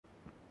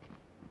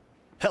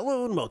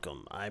Hello and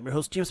welcome. I'm your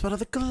host, GMSpada,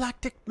 the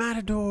Galactic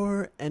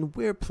Matador, and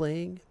we're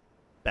playing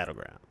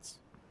Battlegrounds.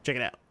 Check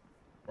it out.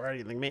 We're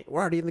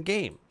already in the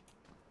game.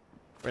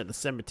 We're in the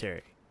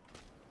cemetery.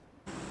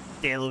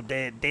 De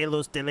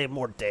los de los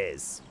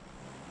Mortes.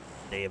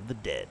 Day of the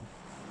Dead.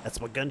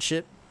 That's my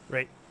gunship,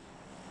 right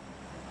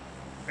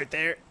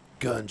there.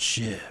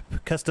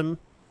 Gunship. Custom.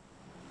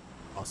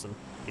 Awesome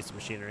piece of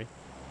machinery.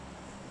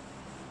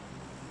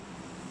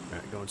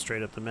 Alright, going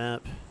straight up the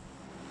map.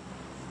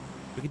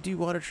 We could do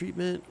water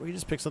treatment. We could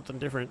just pick something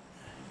different.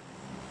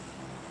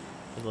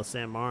 Little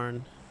San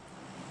Marn.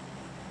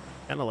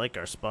 Kind of like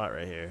our spot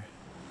right here.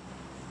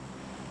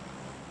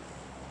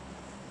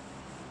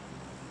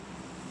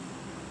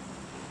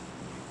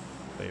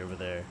 Way over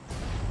there.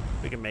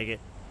 We can make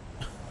it.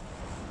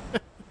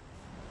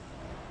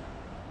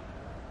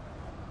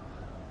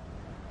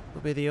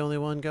 We'll be the only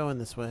one going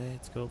this way.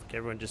 It's cool.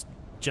 Everyone just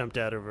jumped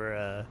out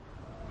over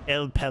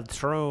El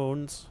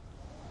Patron's.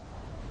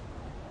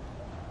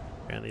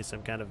 Apparently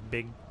some kind of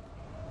big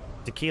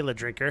tequila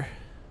drinker.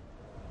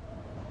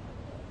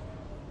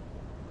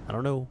 I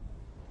don't know.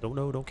 Don't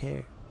know, don't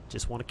care.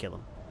 Just want to kill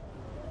him.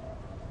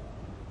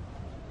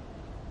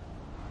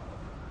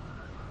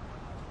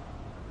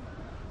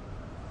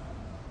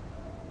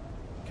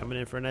 Coming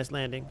in for a nice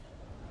landing.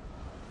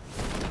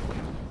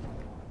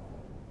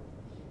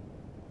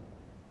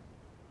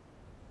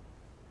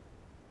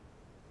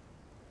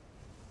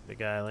 The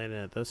guy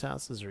landing at those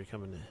houses, or are he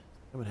coming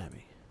at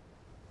me?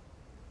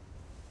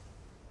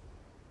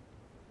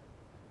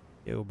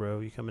 Yo, bro,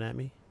 you coming at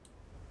me?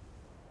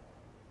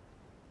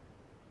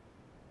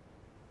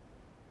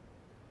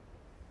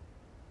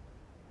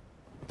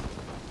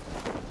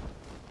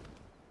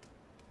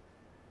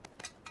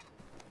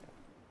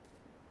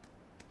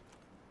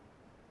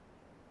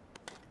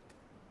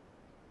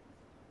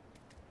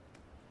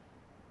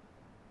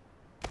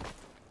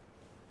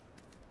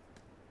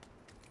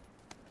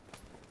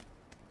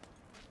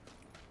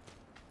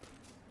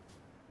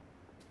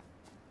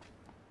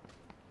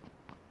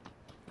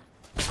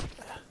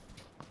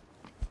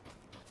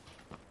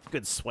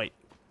 Good swipe.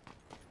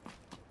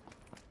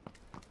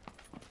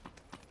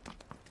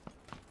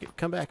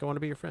 Come back, I want to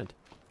be your friend.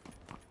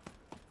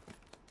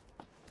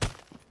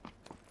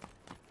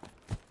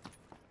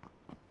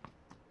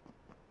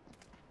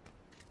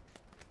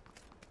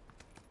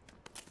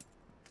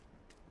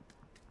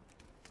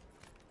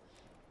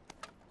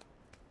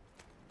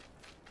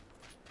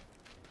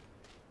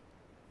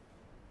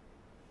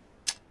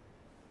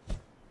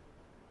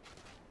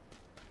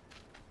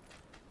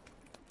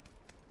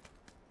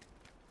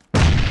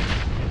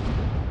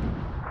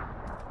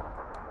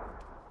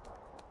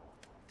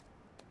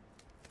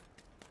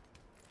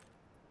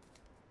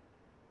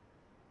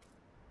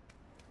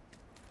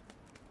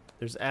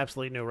 There's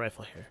absolutely no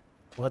rifle here.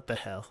 What the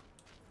hell?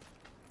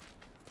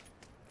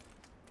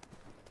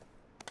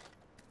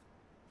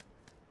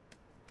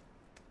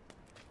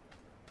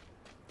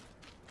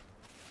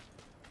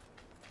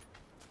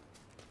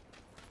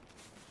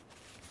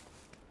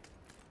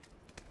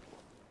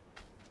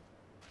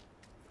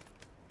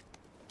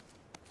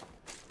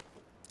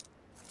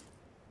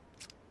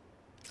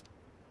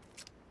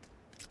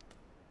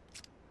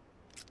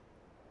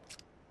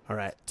 All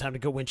right, time to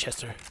go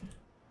Winchester.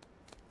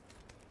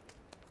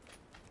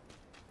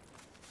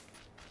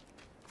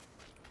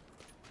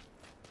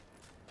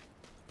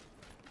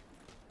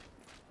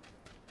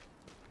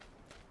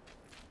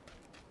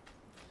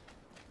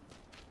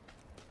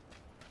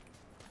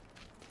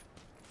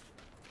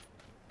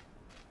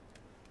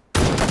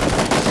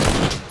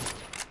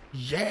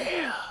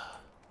 Yeah!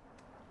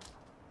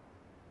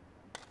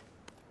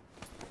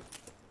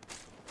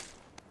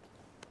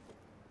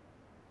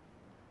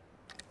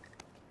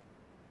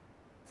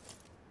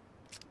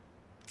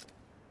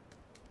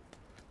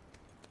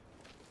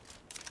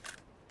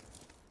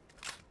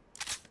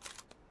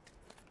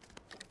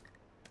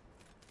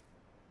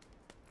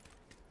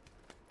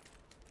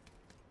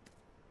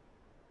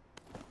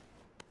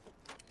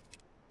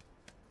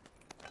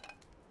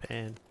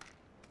 Pan.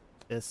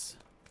 This.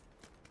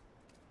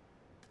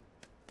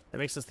 That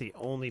makes us the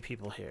only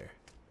people here.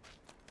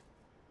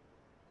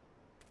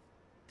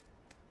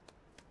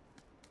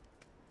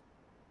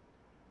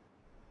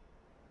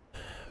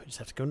 We just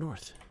have to go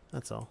north.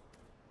 That's all.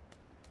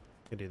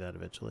 We can do that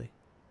eventually.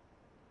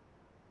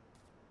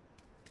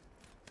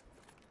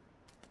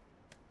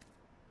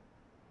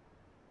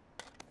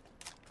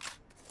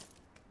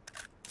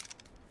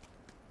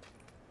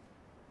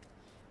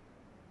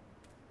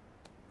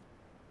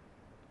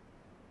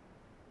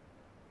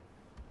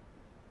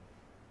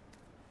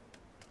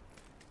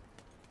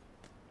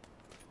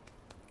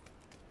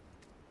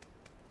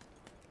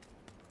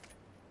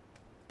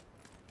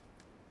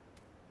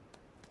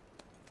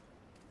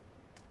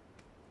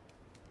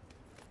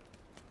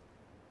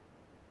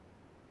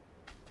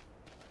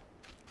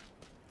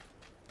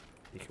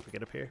 Can we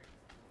get up here?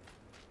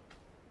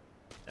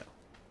 No.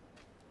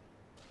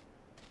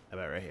 How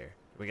about right here?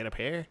 Can we get up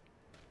here?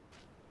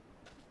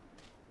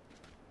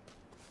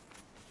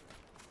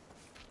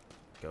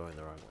 Going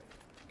the wrong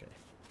way. Okay.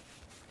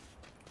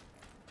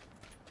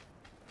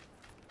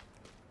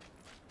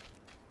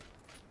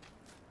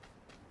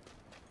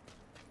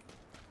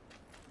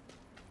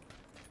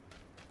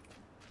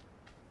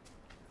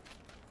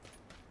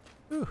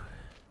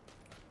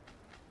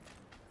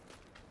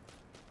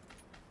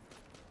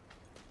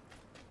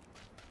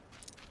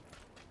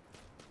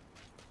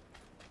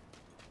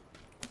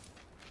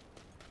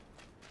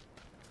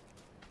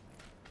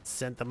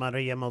 Santa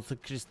Maria Monte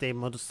Cristo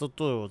Monte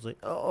Soto. It's like,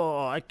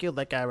 oh, I killed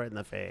that guy right in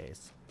the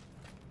face.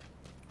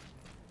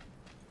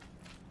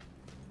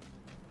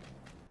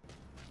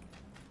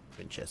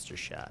 Winchester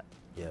shot,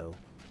 yo.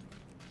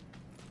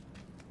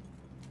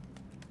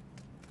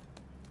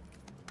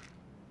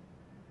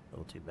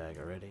 Level 2 bag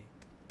already.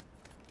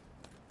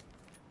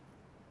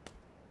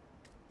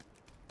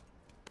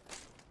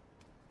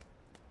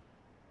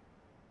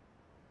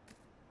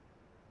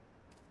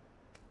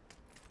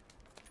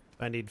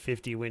 If I need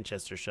 50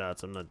 Winchester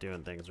shots, I'm not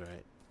doing things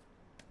right.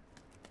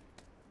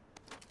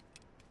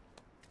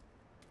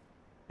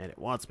 And it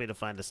wants me to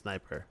find a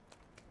sniper.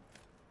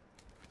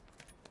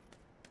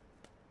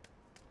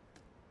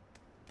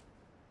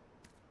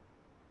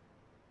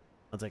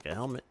 I'll take a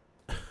helmet.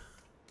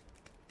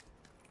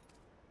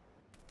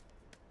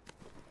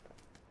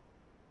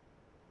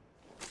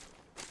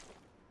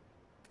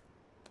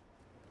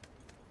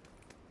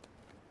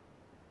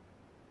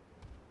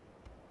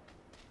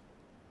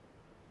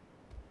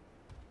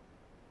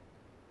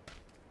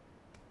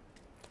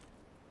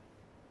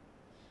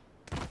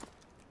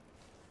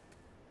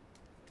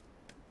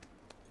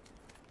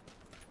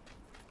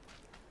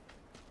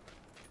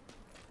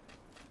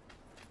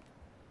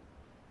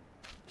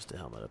 Just a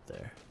helmet up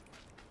there.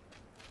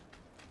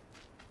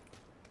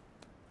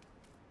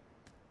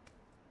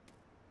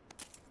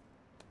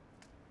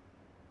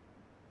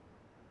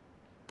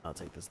 I'll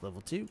take this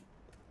level 2.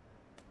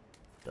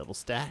 Double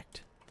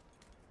stacked.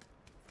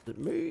 What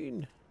does it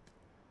mean?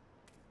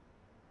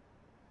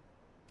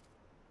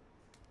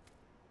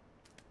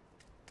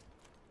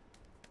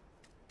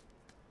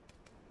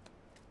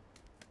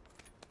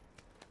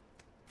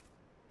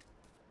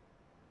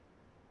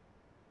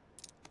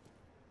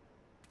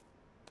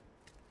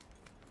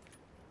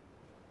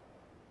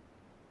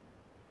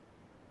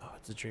 Oh,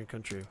 it's a dream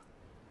come true.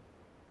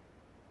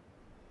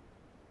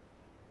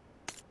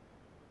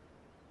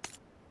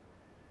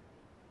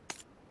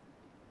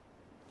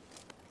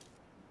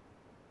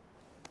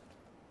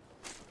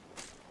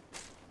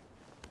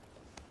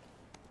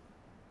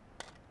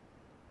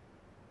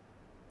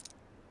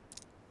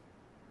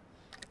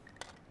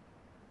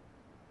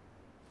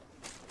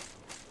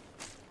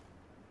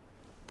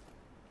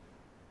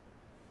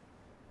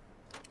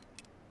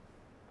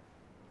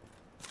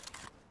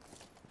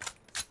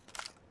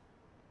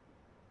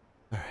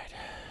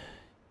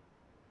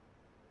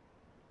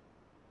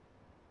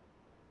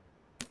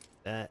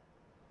 That.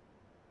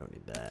 Don't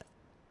need that.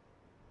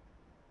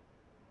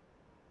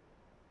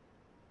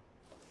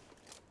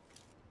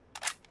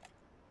 I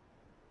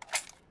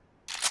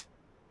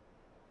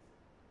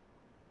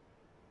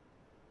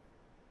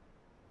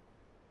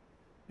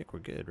think we're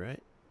good,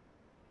 right?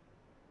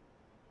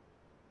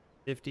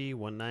 50,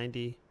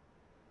 190.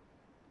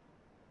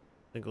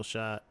 Single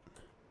shot.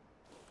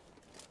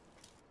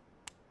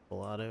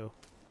 Full auto.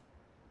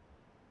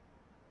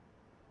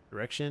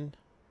 Direction.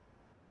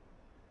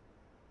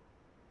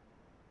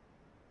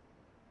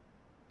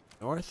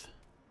 North?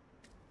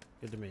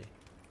 Good to me.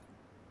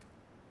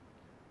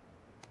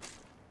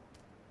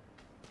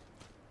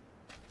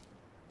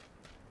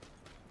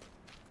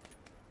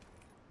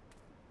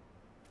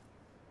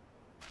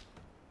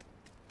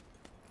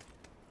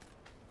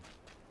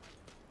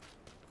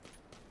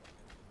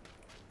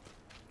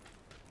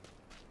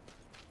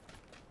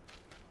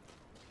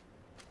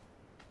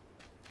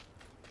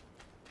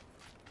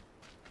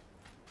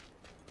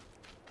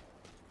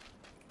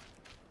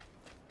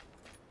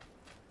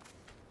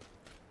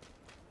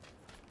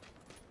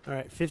 All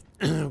right,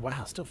 50.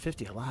 Wow, still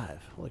 50 alive.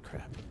 Holy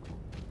crap.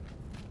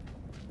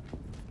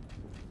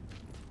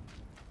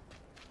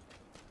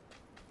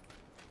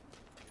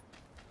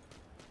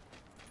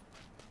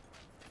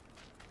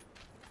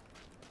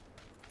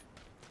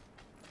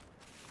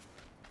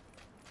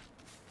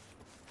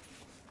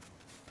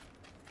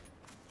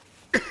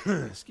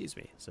 Excuse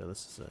me. So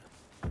this is a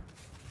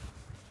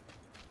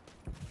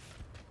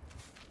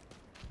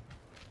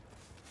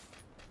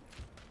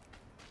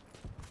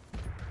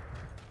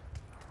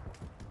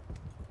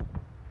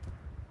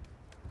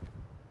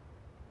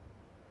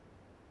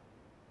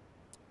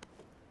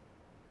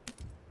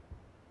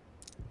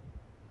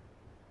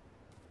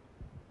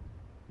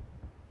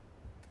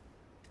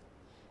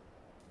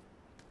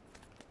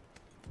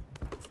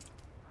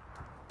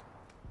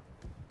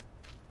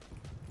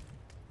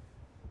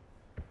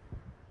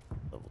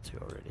level 2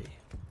 already.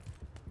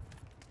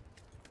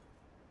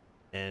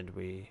 And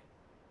we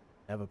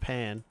have a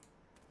pan.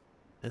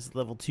 This is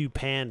level 2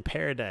 pan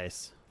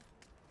paradise.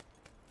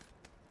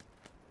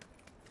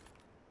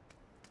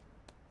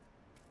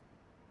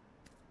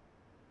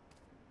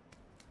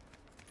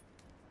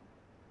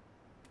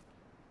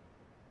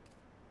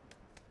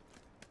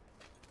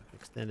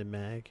 Extended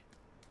mag.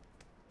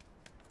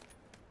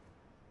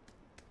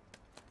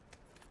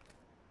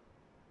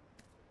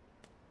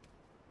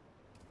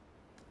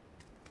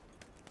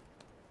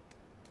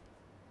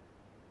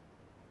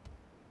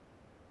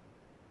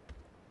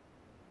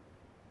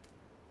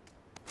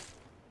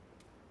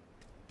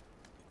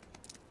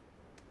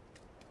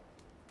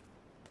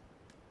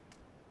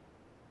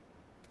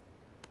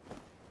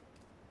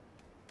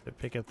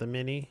 Pick up the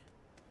mini.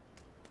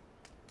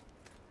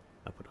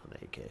 I'll put on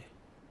the AK.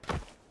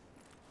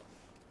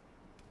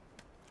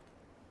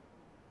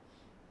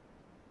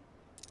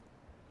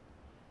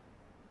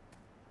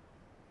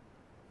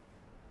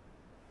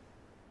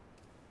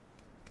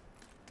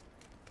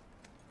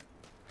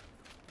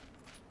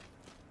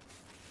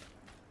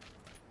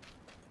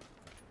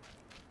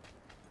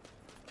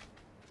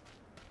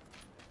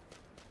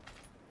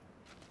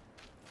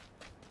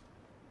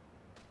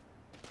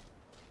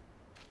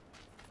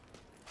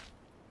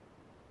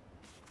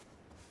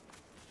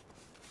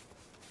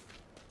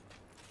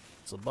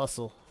 A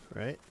bustle,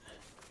 right?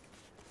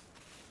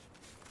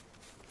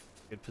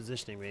 Good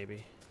positioning,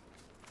 maybe.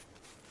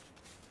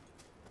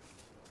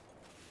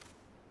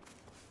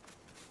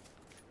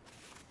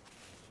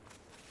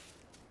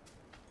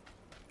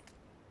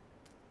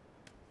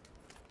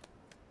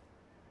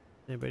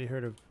 Anybody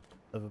heard of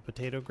a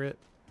potato grip?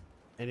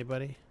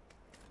 Anybody?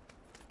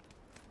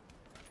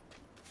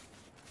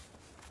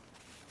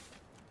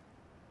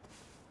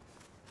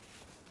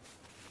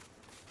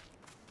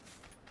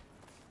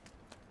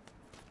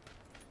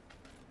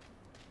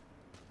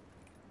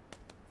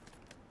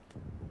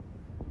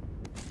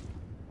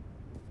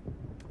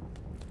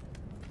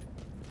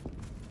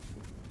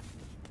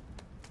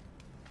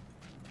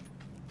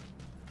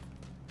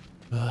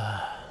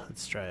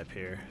 Let's try up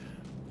here.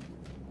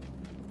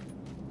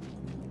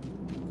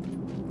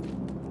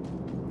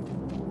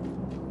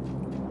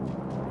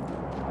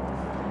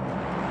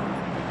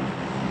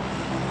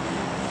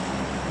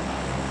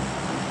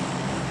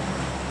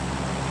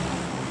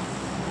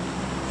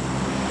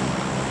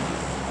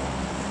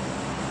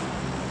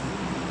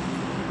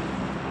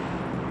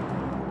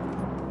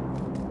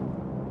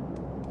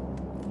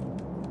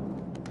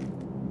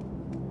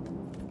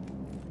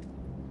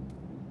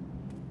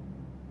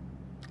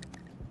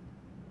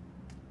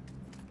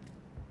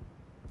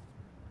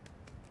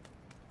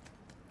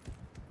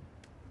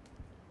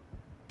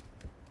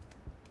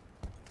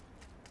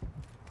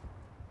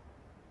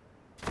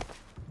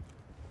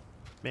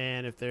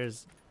 Man, if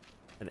there's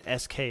an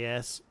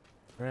SKS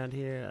around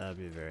here, I'd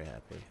be very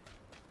happy.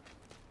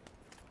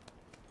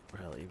 Or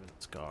hell, even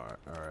a SCAR,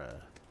 or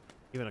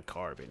even a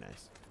car would be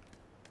nice.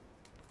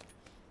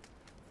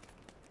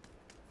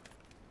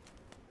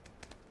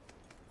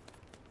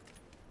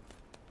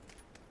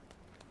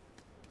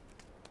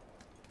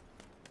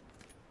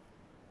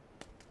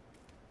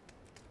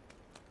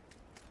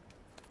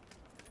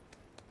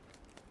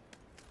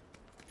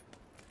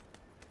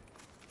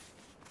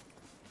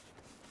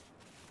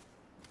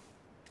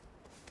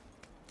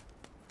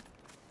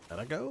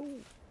 Gotta go.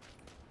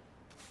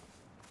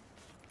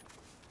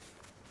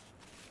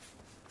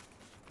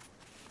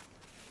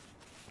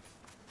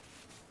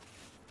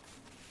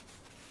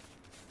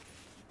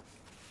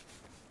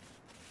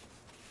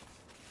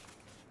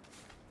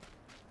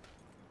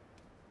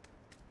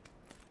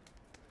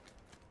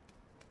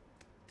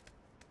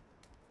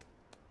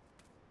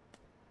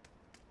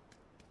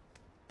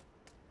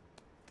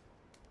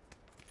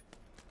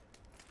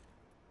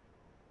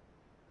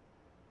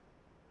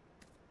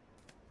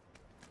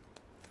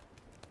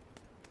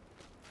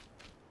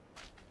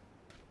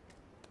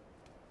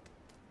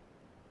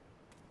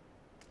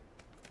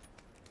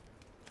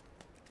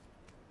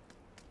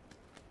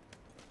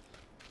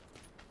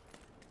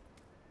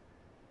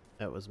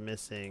 That was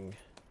missing.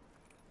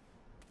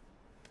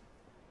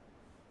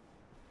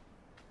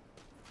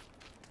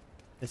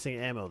 Missing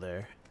ammo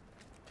there.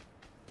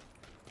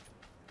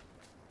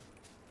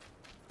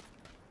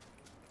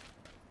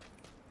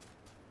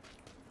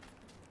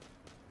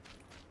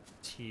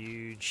 It's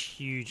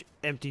huge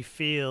empty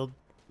field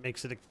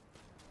makes it a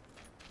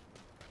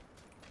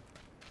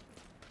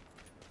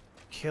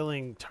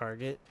killing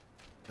target.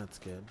 That's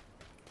good.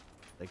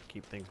 I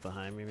keep things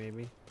behind me,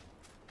 maybe.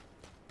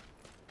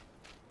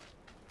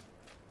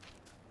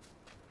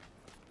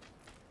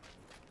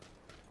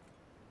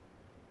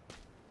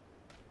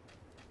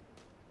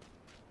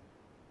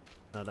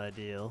 Not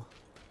ideal.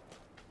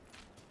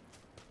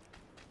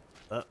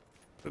 But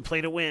we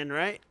play to win,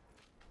 right?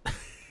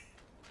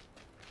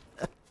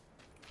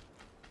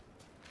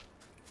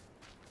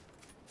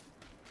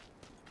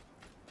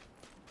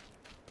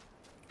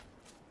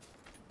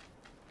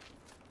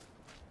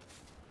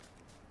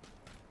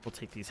 We'll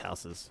take these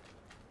houses.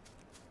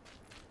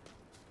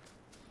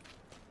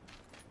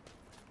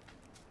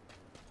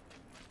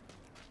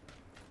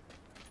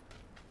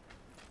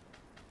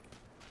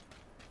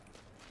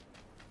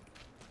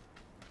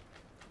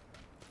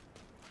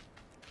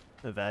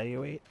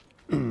 Evaluate.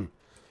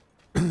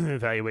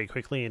 Evaluate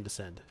quickly and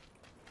descend.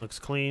 Looks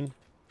clean.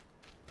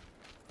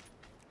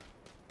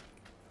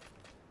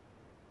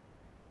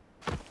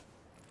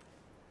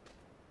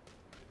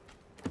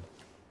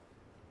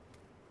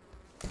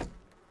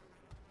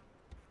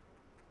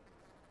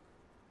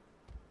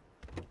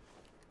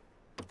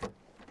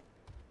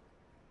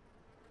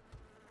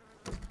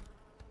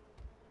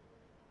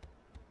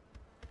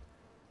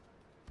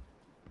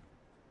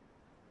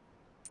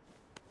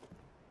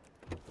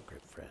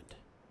 Great friend.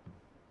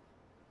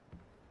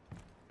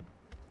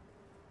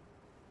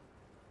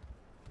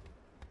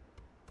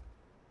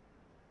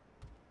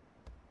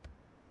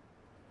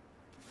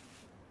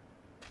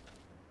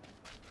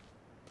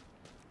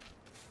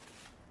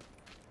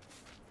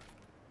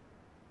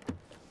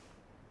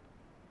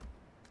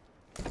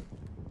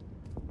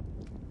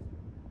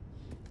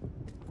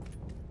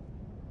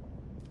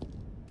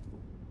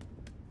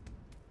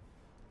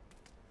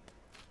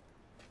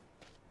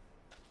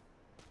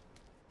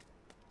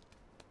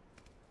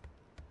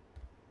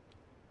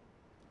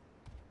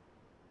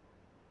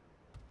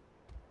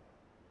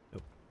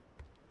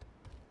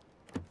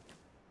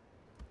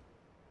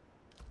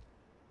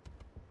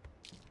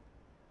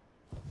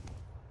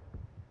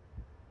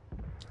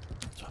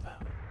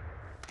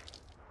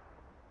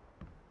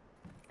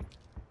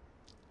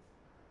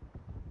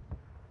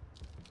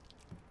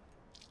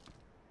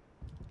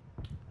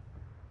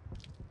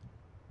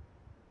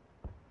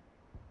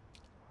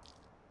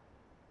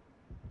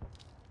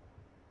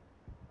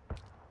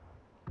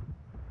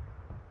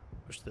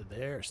 Push to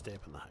there or stay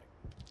up in the high.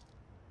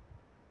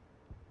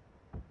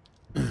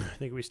 I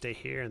think we stay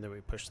here and then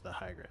we push to the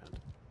high ground.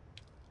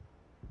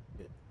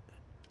 Good.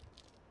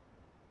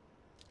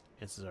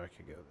 Chances are I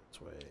could go this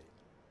way.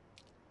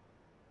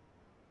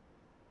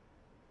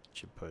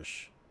 Should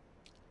push.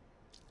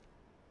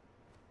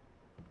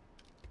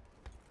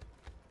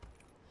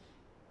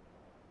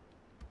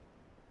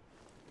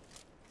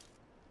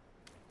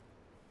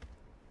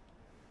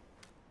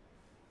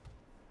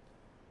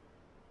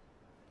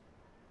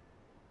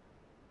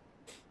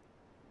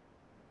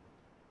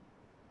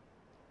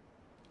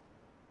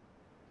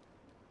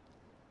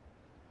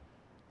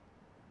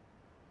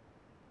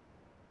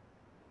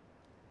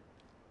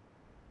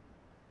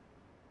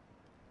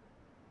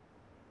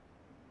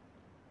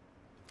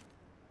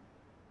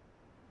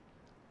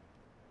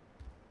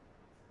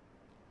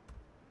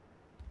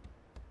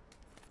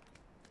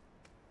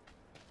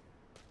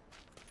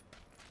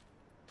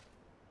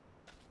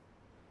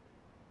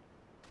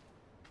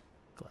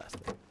 Glass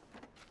thing.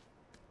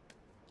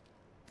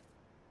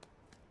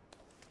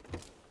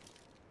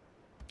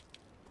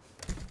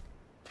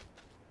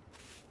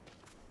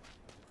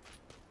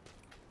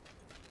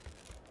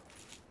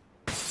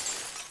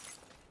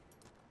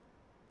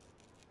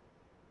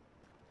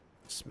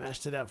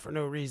 Smashed it out for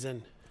no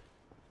reason.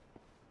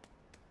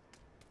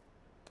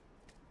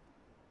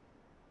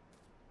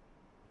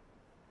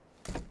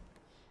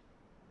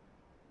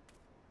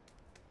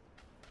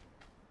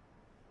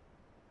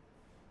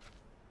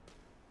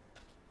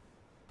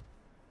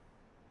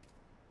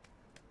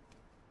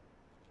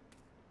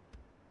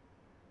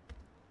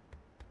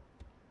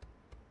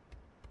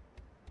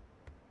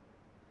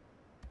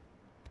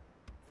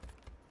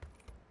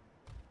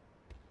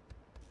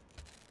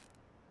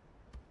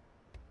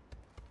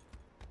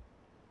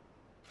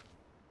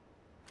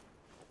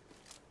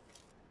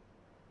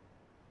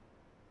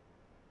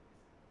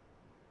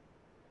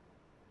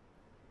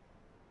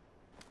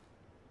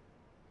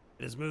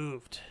 It has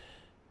moved.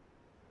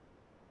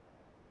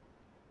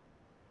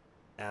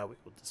 Now we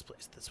will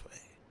displace this way.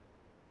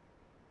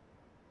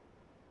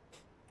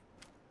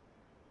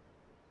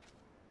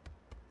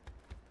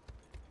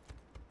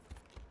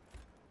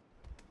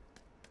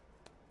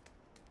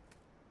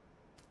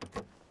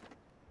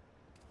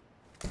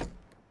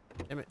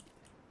 Damn it.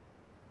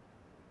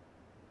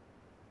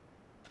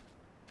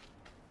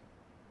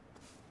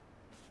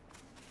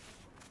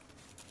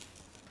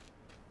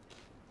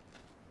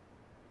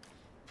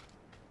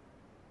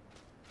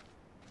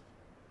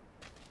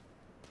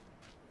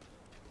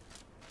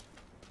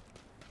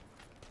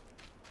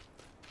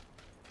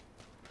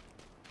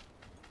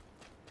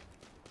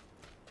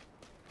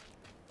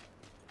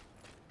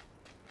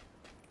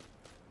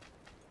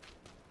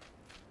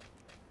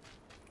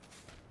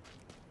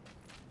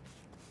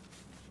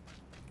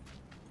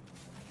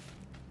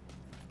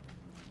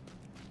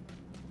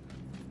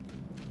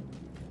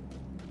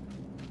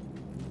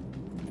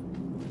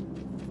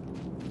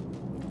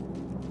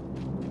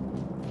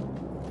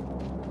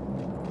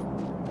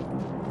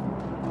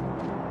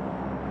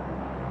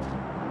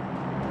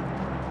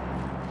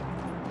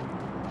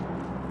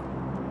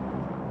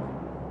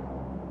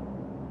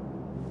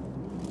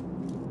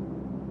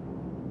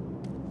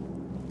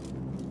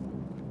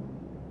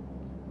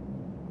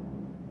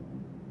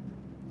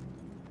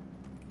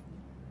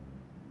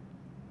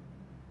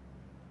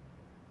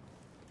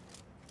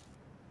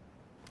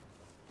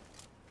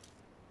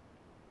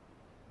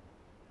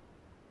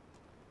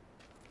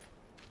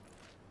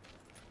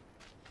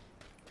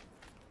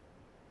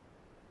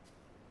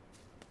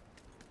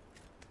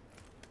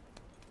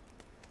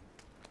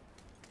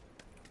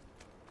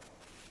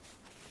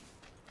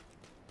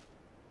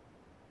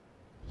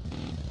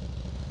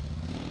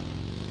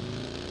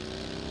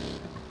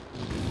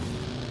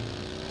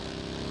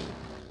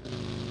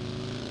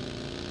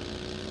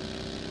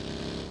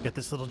 Get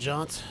this little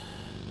jaunt.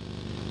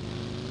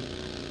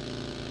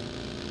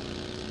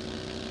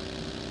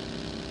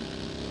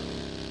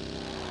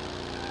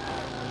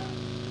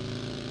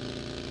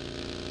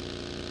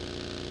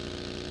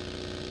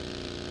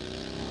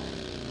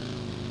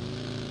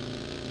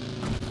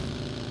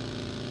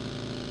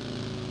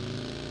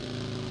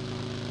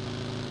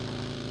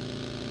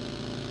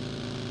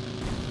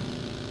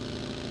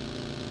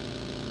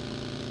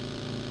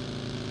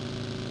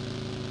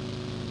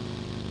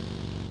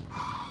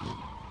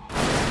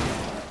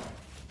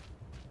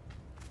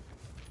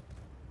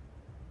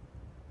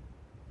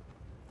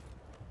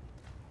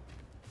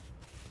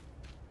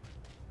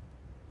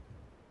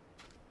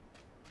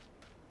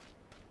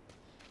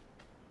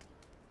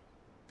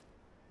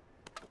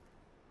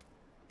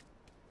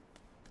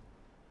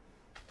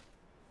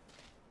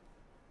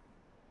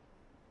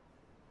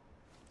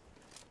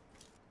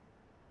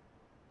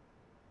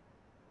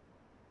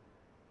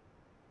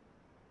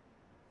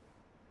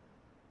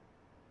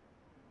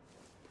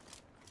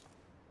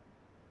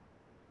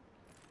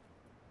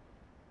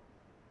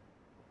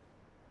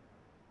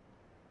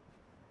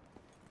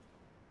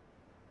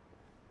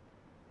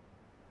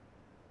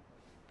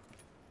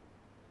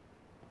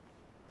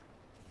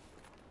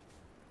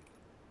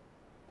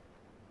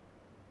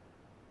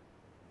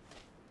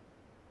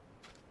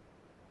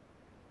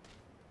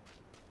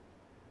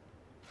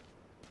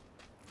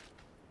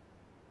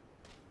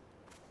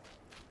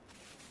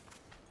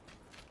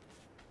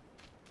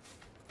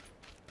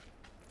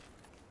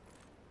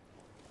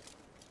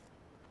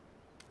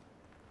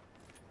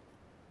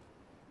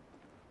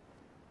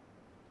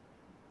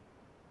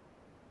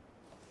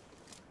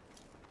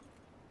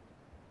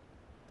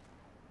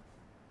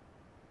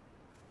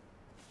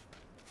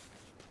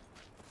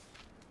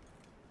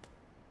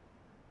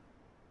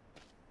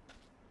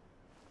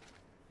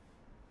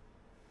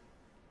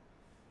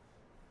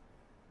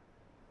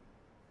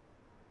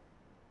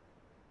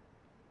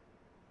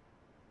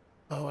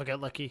 Oh, I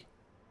got lucky.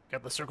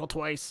 Got the circle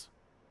twice.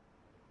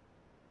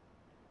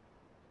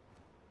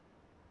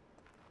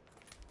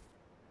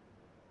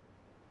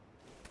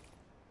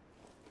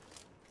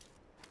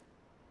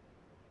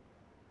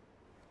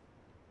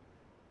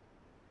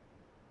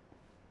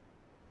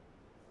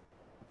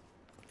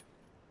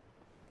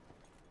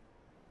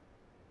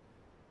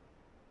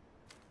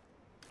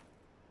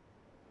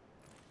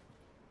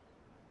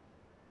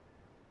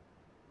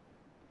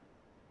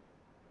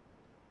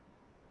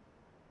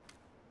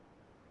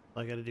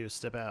 All I gotta do is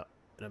step out,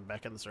 and I'm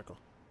back in the circle.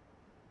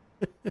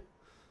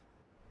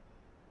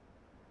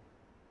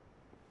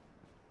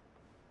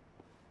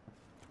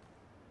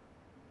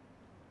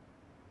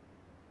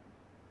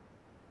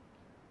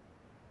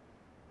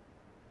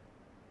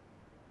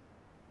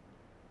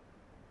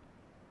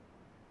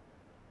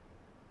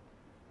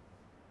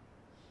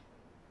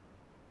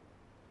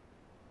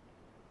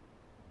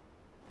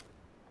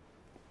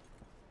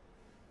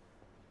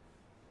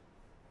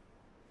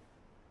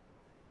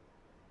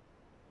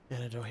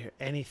 And I don't hear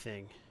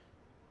anything.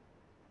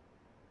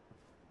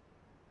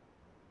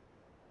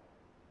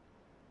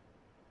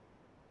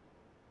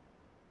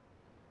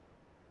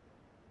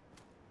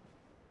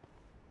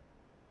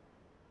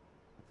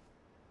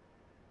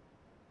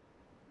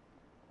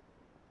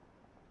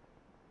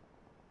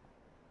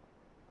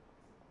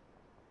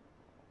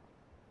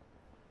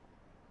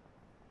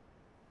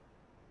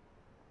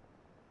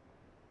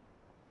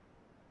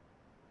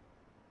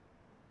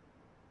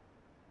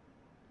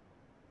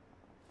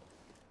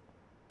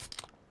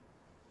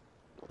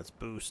 Let's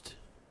boost.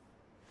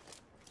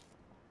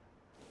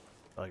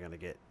 Probably gonna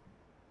get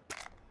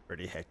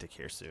pretty hectic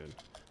here soon.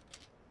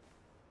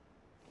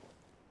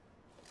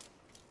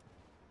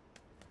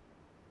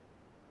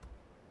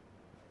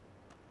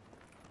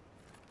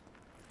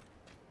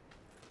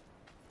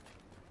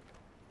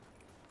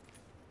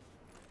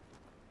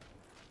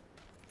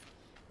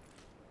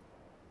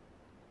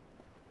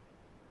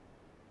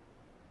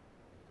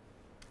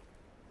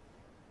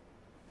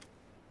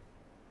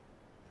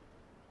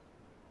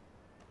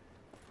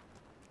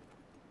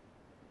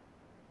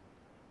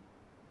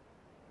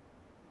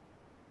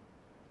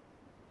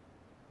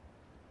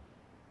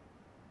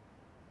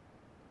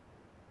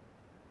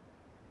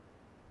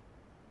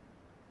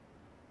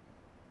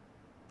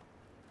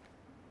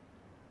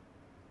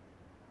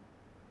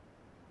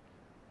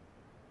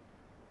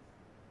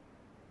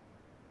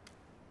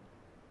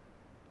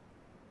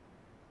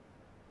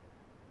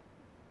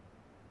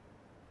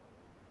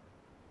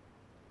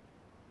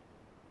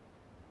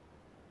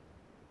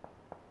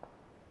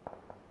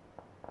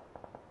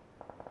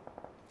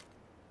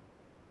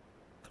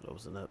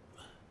 Closing up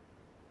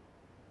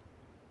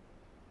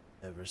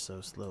ever so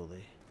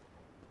slowly.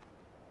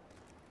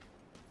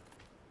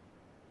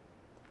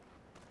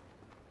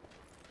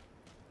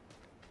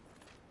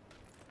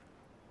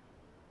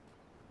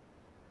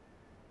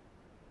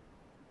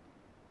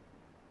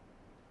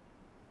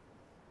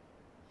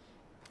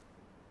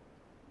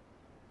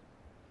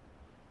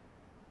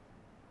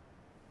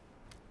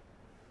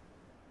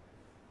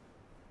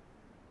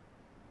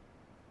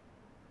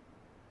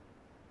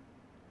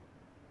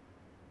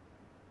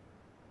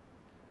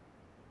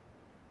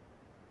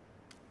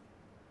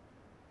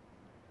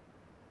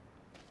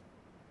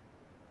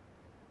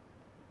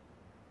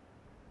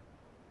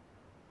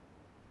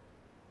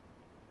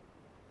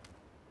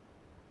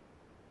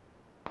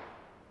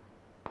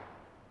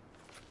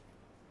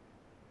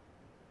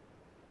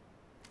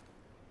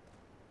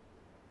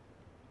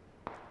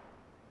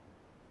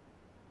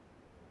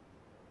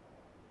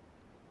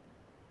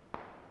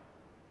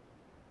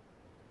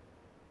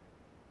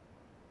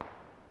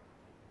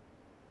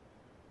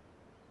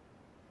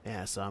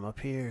 Yeah, so I'm up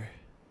here.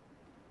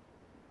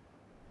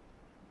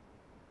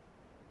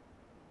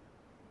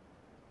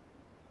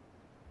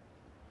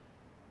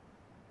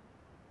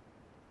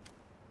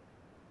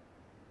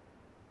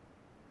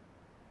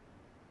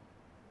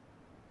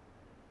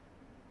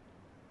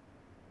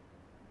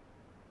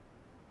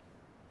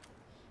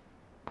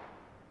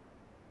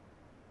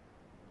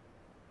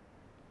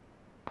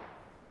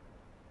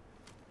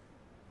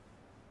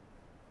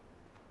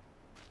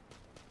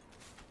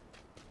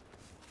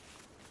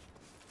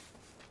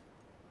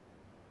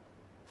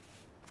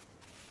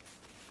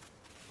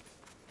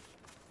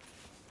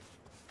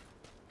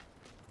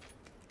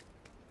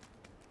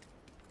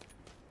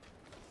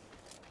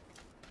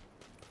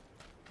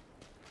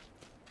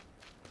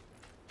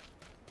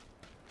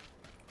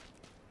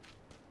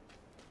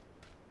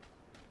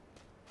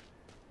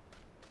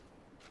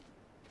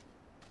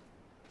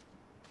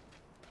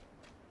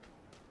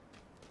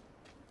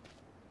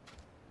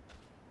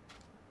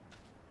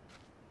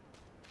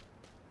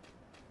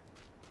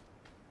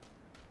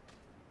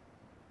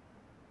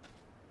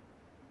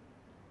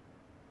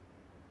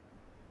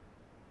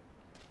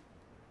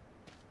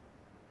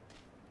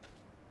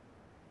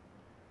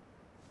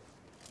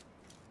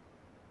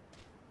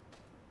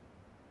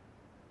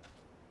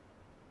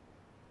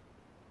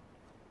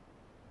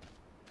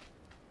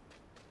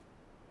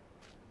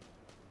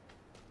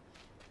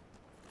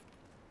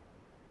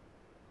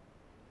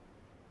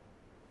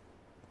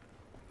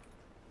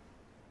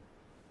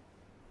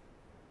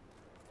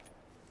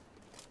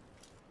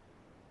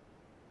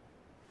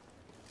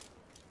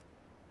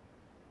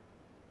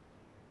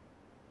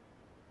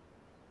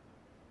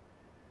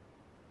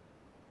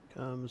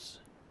 comes.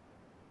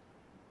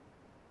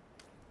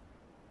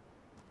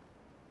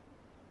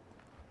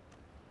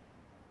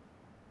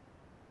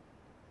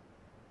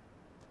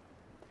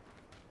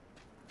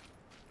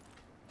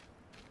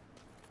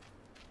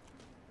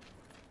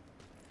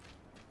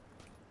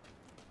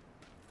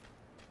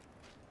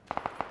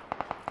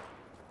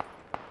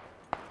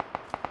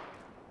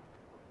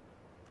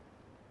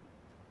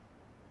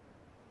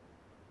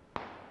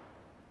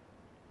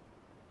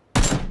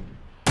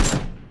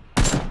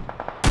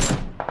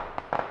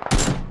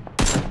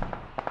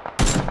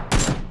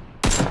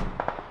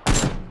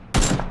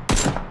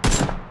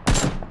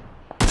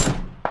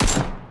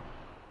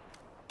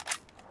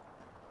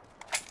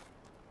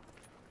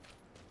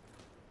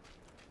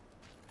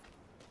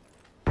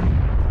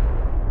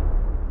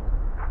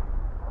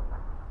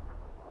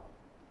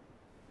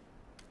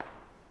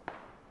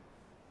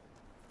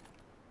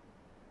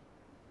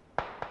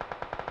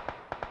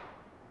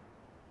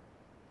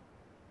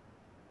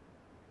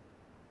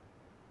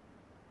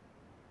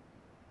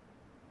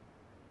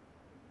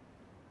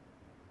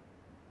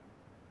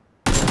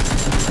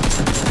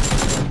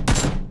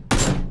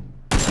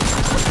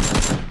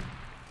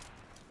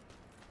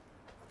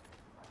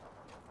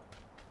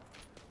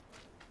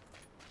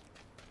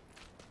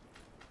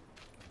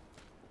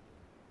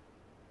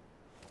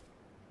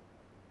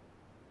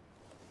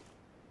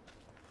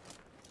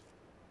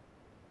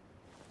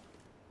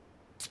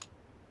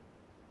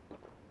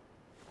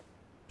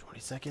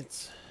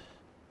 Seconds.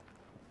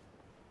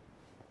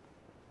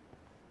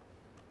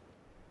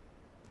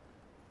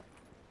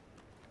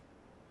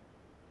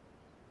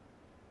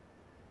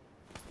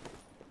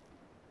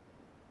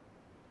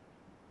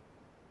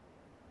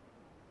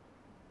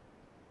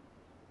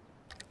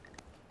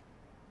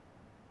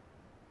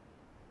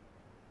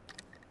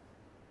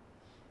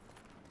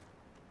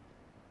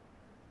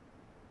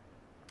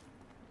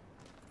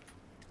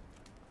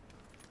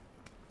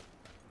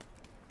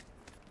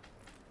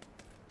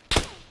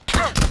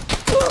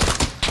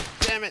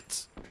 Damn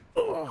it!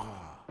 Oh.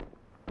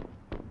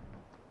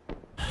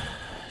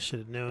 Should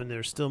have known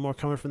there's still more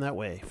coming from that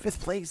way. 5th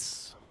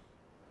place.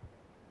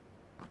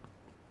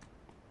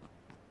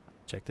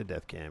 Check the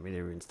death cam. He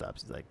never even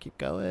stops. He's like, keep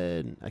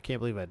going. I can't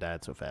believe I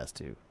died so fast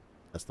too.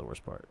 That's the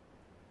worst part.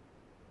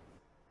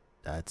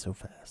 Died so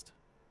fast.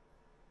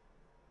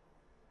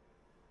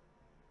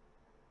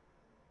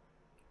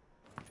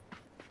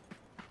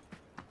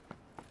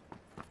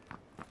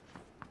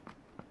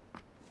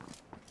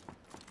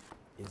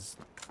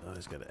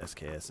 He's got an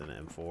SKS and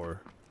an M4.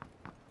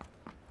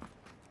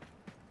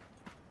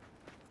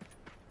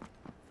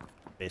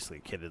 Basically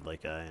kitted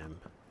like I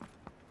am.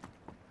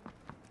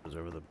 Goes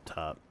over the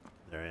top.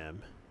 There I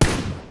am.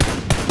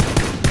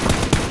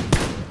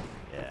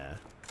 Yeah.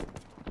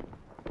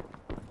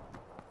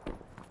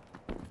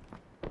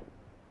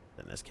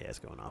 An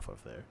SKS going off over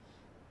there.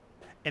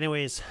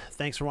 Anyways,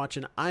 thanks for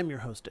watching. I'm your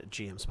host at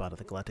GMSpada,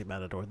 the Galactic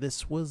Matador.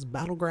 This was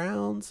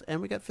Battlegrounds,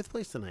 and we got 5th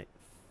place tonight.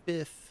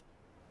 5th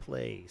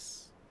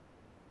place.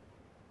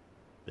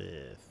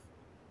 5th.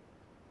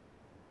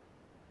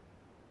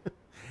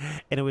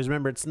 Anyways,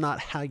 remember, it's not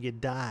how you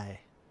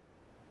die,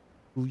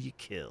 who you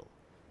kill.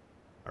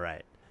 All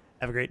right.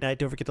 Have a great night.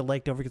 Don't forget to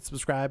like, don't forget to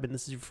subscribe. And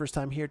this is your first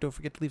time here, don't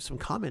forget to leave some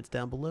comments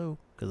down below,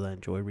 because I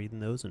enjoy reading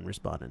those and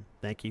responding.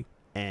 Thank you,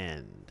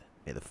 and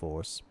may the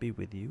force be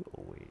with you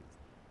always.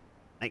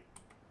 Night.